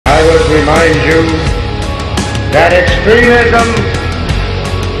remind you that extremism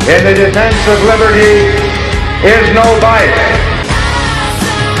in the defense of liberty is no vice.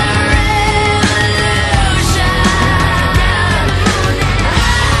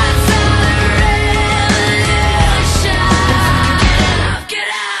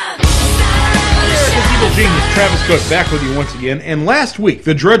 Genius Travis Cook back with you once again. And last week,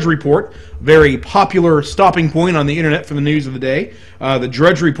 the Drudge Report, very popular stopping point on the internet for the news of the day, the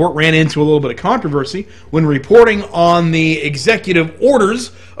Drudge Report ran into a little bit of controversy when reporting on the executive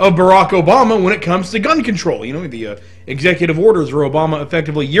orders of Barack Obama when it comes to gun control. You know, the executive orders where Obama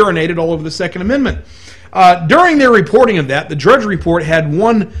effectively urinated all over the Second Amendment. During their reporting of that, the Drudge Report had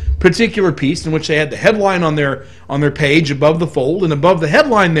one particular piece in which they had the headline on their page above the fold, and above the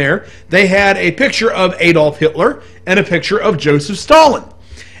headline there, they had a picture of Adolf Hitler and a picture of Joseph Stalin.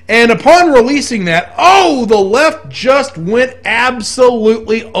 And upon releasing that, the left just went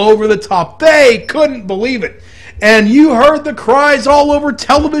absolutely over the top. They couldn't believe it. And you heard the cries all over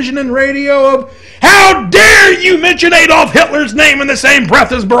television and radio of, "How dare you mention Adolf Hitler's name in the same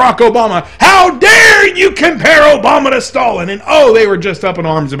breath as Barack Obama? How dare you compare Obama to Stalin?" And they were just up in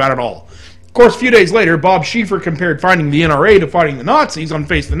arms about it all. Of course, a few days later, Bob Schieffer compared fighting the NRA to fighting the Nazis on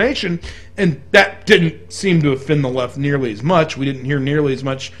Face the Nation, and that didn't seem to offend the left nearly as much. We didn't hear nearly as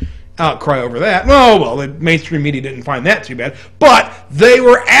much outcry over that. Well, the mainstream media didn't find that too bad, but they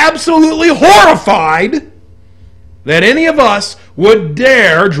were absolutely horrified that any of us would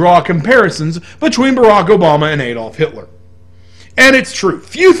dare draw comparisons between Barack Obama and Adolf Hitler. And it's true.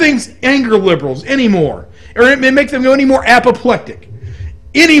 Few things anger liberals anymore, or make them go any more apoplectic,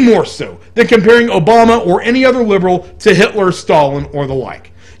 any more so than comparing Obama or any other liberal to Hitler, Stalin, or the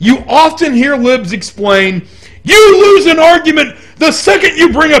like. You often hear libs explain, "You lose an argument the second you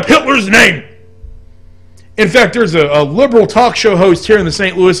bring up Hitler's name." In fact, there's a liberal talk show host here in the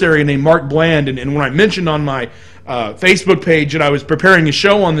St. Louis area named Mark Bland, and when I mentioned on my Facebook page that I was preparing a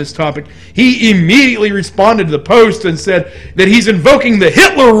show on this topic, he immediately responded to the post and said that he's invoking the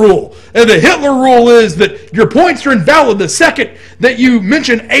Hitler rule. And the Hitler rule is that your points are invalid the second that you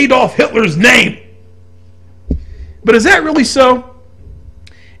mention Adolf Hitler's name. But is that really so?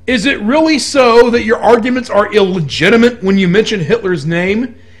 Is it really so that your arguments are illegitimate when you mention Hitler's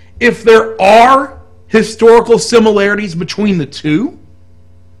name if there are historical similarities between the two?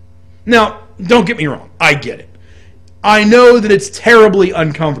 Now, don't get me wrong. I get it. I know that it's terribly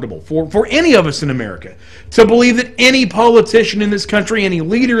uncomfortable for any of us in America to believe that any politician in this country, any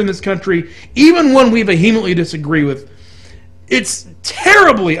leader in this country, even one we vehemently disagree with, it's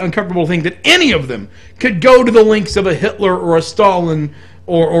terribly uncomfortable to think that any of them could go to the lengths of a Hitler or a Stalin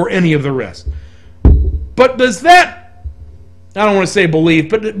or any of the rest. But does that, I don't want to say believe,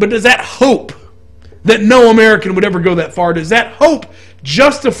 but does that hope that no American would ever go that far, does that hope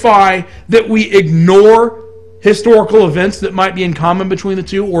justify that we ignore historical events that might be in common between the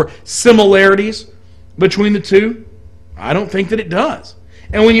two or similarities between the two? I don't think that it does.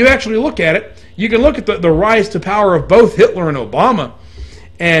 And when you actually look at it, you can look at the rise to power of both Hitler and Obama,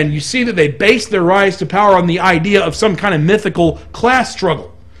 and you see that they based their rise to power on the idea of some kind of mythical class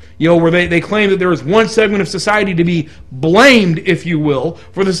struggle. Where they claim that there is one segment of society to be blamed, if you will,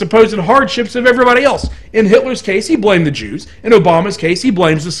 for the supposed hardships of everybody else. In Hitler's case, he blamed the Jews. In Obama's case, he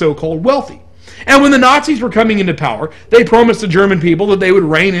blames the so-called wealthy. And when the Nazis were coming into power, they promised the German people that they would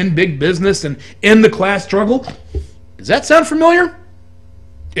rein in big business and end the class struggle. Does that sound familiar?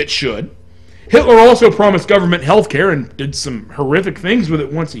 It should. Hitler also promised government health care and did some horrific things with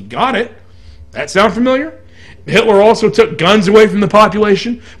it once he got it. That sound familiar? Hitler also took guns away from the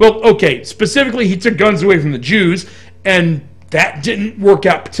population. Well, okay, specifically he took guns away from the Jews, and that didn't work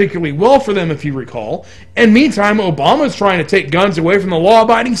out particularly well for them, if you recall. And meantime, Obama's trying to take guns away from the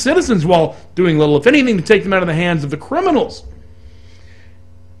law-abiding citizens while doing little, if anything, to take them out of the hands of the criminals.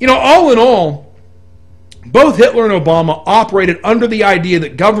 All in all, both Hitler and Obama operated under the idea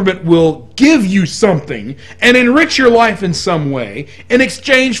that government will give you something and enrich your life in some way in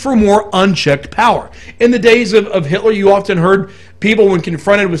exchange for more unchecked power. In the days of Hitler, you often heard people, when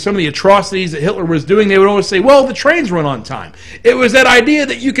confronted with some of the atrocities that Hitler was doing, they would always say, well, the trains run on time. It was that idea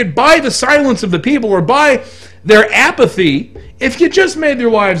that you could buy the silence of the people or buy their apathy if you just made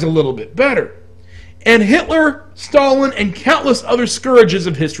their lives a little bit better. And Hitler, Stalin, and countless other scourges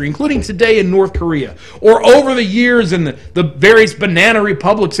of history, including today in North Korea, or over the years in the various banana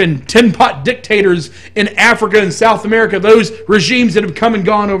republics and tin-pot dictators in Africa and South America, those regimes that have come and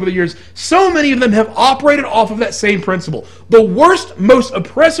gone over the years, so many of them have operated off of that same principle. The worst, most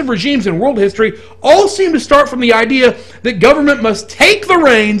oppressive regimes in world history all seem to start from the idea that government must take the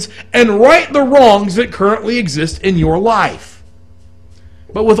reins and right the wrongs that currently exist in your life.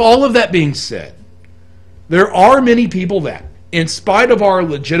 But with all of that being said, there are many people that, in spite of our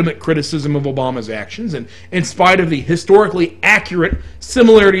legitimate criticism of Obama's actions, and in spite of the historically accurate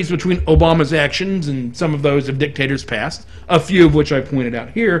similarities between Obama's actions and some of those of dictators past, a few of which I pointed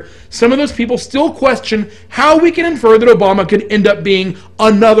out here, some of those people still question how we can infer that Obama could end up being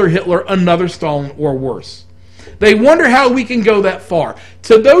another Hitler, another Stalin, or worse. They wonder how we can go that far.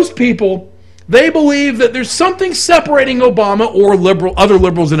 To those people, they believe that there's something separating Obama or other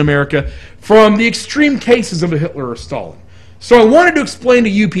liberals in America from the extreme cases of a Hitler or Stalin. So I wanted to explain to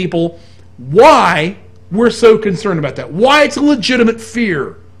you people why we're so concerned about that, why it's a legitimate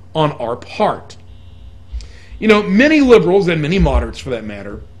fear on our part. You know, many liberals, and many moderates for that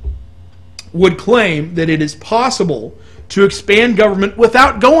matter, would claim that it is possible to expand government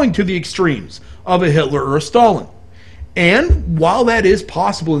without going to the extremes of a Hitler or a Stalin. And while that is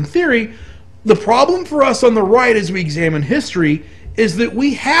possible in theory, the problem for us on the right as we examine history is that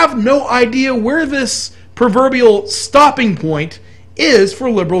we have no idea where this proverbial stopping point is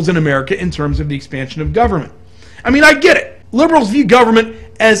for liberals in America in terms of the expansion of government. I mean, I get it. Liberals view government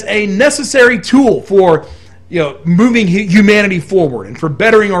as a necessary tool for, moving humanity forward and for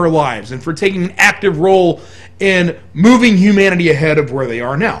bettering our lives and for taking an active role in moving humanity ahead of where they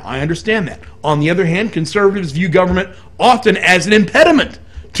are now. I understand that. On the other hand, conservatives view government often as an impediment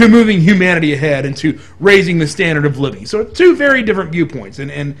to moving humanity ahead and to raising the standard of living. So two very different viewpoints,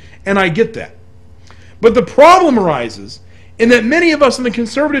 and I get that. But the problem arises in that many of us on the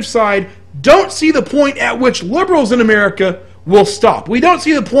conservative side don't see the point at which liberals in America will stop. We don't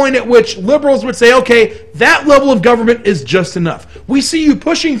see the point at which liberals would say, okay, that level of government is just enough. We see you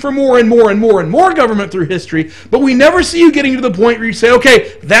pushing for more and more and more and more government through history, but we never see you getting to the point where you say,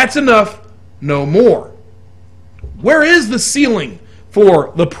 okay, that's enough, no more. Where is the ceiling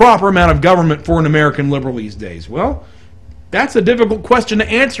for the proper amount of government for an American liberal these days? Well, that's a difficult question to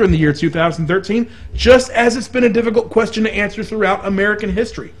answer in the year 2013, just as it's been a difficult question to answer throughout American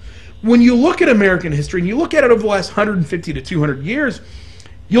history. When you look at American history, and you look at it over the last 150 to 200 years,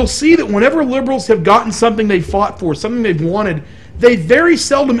 you'll see that whenever liberals have gotten something they fought for, something they've wanted, they very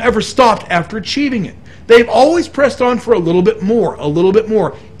seldom ever stopped after achieving it. They've always pressed on for a little bit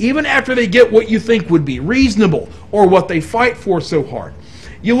more, even after they get what you think would be reasonable or what they fight for so hard.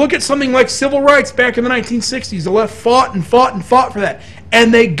 You look at something like civil rights back in the 1960s. The left fought and fought and fought for that,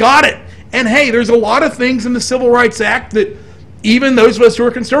 and they got it. And hey, there's a lot of things in the Civil Rights Act that even those of us who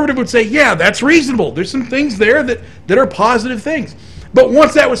are conservative would say, yeah, that's reasonable. There's some things there that are positive things. But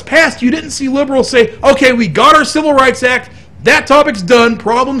once that was passed, you didn't see liberals say, okay, we got our Civil Rights Act, that topic's done,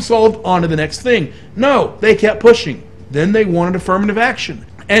 problem solved, on to the next thing. No, they kept pushing. Then they wanted affirmative action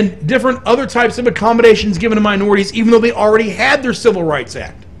and different other types of accommodations given to minorities, even though they already had their Civil Rights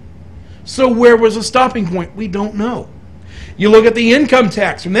Act. So where was the stopping point? We don't know. You look at the income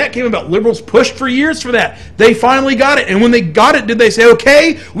tax. When that came about, liberals pushed for years for that. They finally got it. And when they got it, did they say,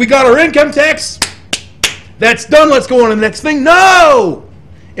 okay, we got our income tax, that's done, let's go on to the next thing? No!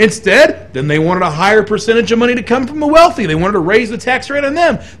 Instead, then they wanted a higher percentage of money to come from the wealthy. They wanted to raise the tax rate on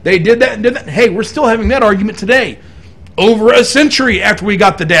them. They did that and did that. Hey, we're still having that argument today, over a century after we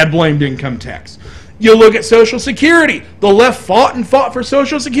got the dad-blamed income tax. You look at Social Security. The left fought and fought for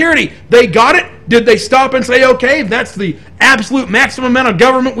Social Security. They got it. Did they stop and say, okay, that's the absolute maximum amount of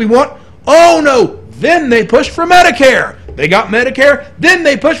government we want? Oh, no. Then they pushed for Medicare. They got Medicare. Then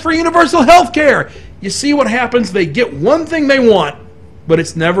they pushed for universal health care. You see what happens? They get one thing they want, but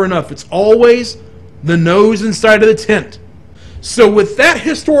it's never enough. It's always the nose inside of the tent. So with that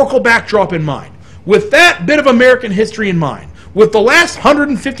historical backdrop in mind, with that bit of American history in mind, with the last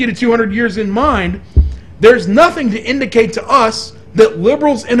 150 to 200 years in mind, there's nothing to indicate to us that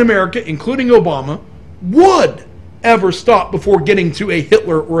liberals in America, including Obama, would ever stop before getting to a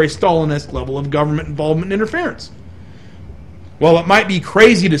Hitler or a Stalinist level of government involvement and interference. While it might be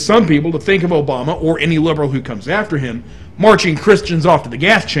crazy to some people to think of Obama, or any liberal who comes after him, marching Christians off to the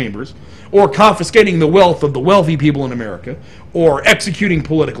gas chambers, or confiscating the wealth of the wealthy people in America, or executing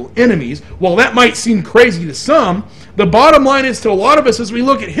political enemies, while that might seem crazy to some, the bottom line is, to a lot of us as we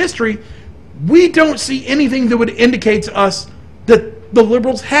look at history, we don't see anything that would indicate to us that the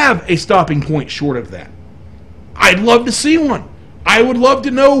liberals have a stopping point short of that. I'd love to see one. I would love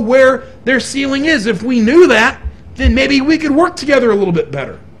to know where their ceiling is. If we knew that, then maybe we could work together a little bit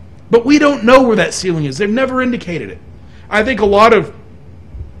better. But we don't know where that ceiling is. They've never indicated it. I think a lot of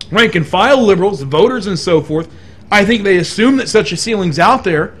rank and file liberals, voters and so forth, I think they assume that such a ceiling's out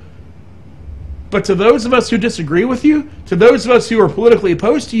there. But to those of us who disagree with you, to those of us who are politically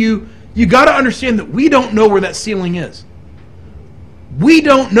opposed to you, you got to understand that we don't know where that ceiling is. We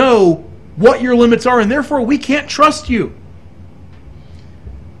don't know what your limits are, and therefore we can't trust you.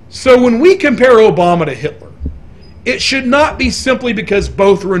 So when we compare Obama to Hitler, it should not be simply because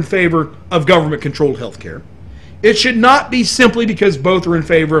both are in favor of government-controlled health care. It should not be simply because both are in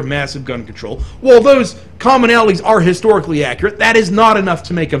favor of massive gun control. While those commonalities are historically accurate, that is not enough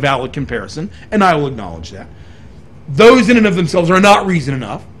to make a valid comparison, and I will acknowledge that. Those in and of themselves are not reason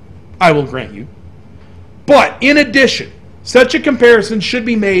enough, I will grant you. But in addition, such a comparison should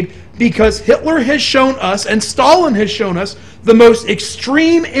be made because Hitler has shown us, and Stalin has shown us, the most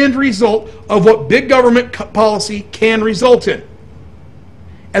extreme end result of what big government policy can result in.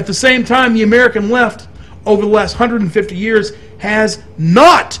 At the same time, the American left, over the last 150 years, has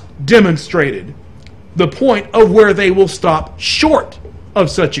not demonstrated the point of where they will stop short of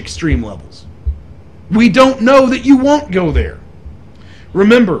such extreme levels. We don't know that you won't go there.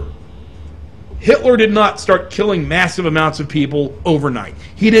 Remember, Hitler did not start killing massive amounts of people overnight.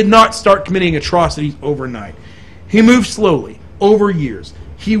 He did not start committing atrocities overnight. He moved slowly, over years.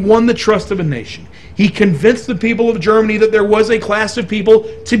 He won the trust of a nation. He convinced the people of Germany that there was a class of people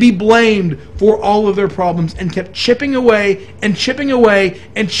to be blamed for all of their problems, and kept chipping away and chipping away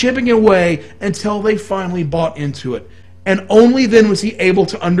and chipping away until they finally bought into it. And only then was he able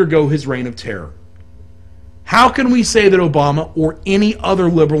to undergo his reign of terror. How can we say that Obama or any other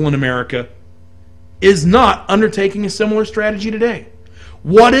liberal in America is not undertaking a similar strategy today?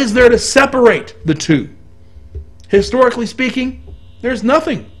 What is there to separate the two? Historically speaking, there's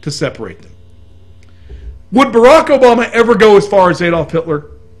nothing to separate them. Would Barack Obama ever go as far as Adolf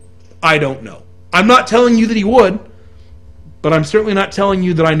Hitler? I don't know. I'm not telling you that he would, but I'm certainly not telling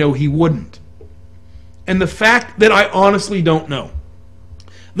you that I know he wouldn't. And the fact that I honestly don't know,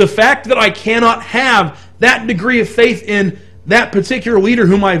 the fact that I cannot have that degree of faith in that particular leader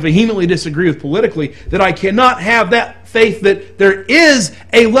whom I vehemently disagree with politically, that I cannot have that faith that there is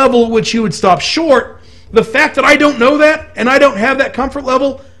a level at which he would stop short, the fact that I don't know that and I don't have that comfort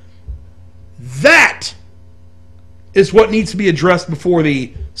level, that is what needs to be addressed before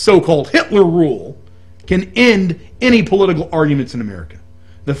the so-called Hitler rule can end any political arguments in America.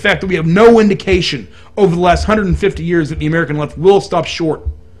 The fact that we have no indication over the last 150 years that the American left will stop short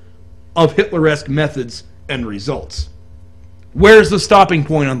of Hitler-esque methods and results. Where's the stopping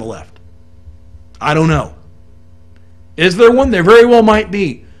point on the left? I don't know. Is there one? There very well might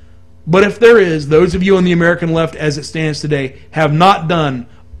be. But if there is, those of you on the American left as it stands today have not done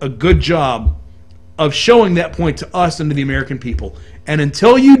a good job of showing that point to us and to the American people. And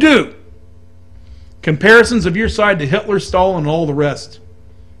until you do, comparisons of your side to Hitler, Stalin, and all the rest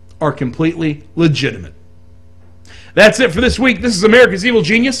are completely legitimate. That's it for this week. This is America's Evil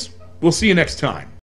Genius. We'll see you next time.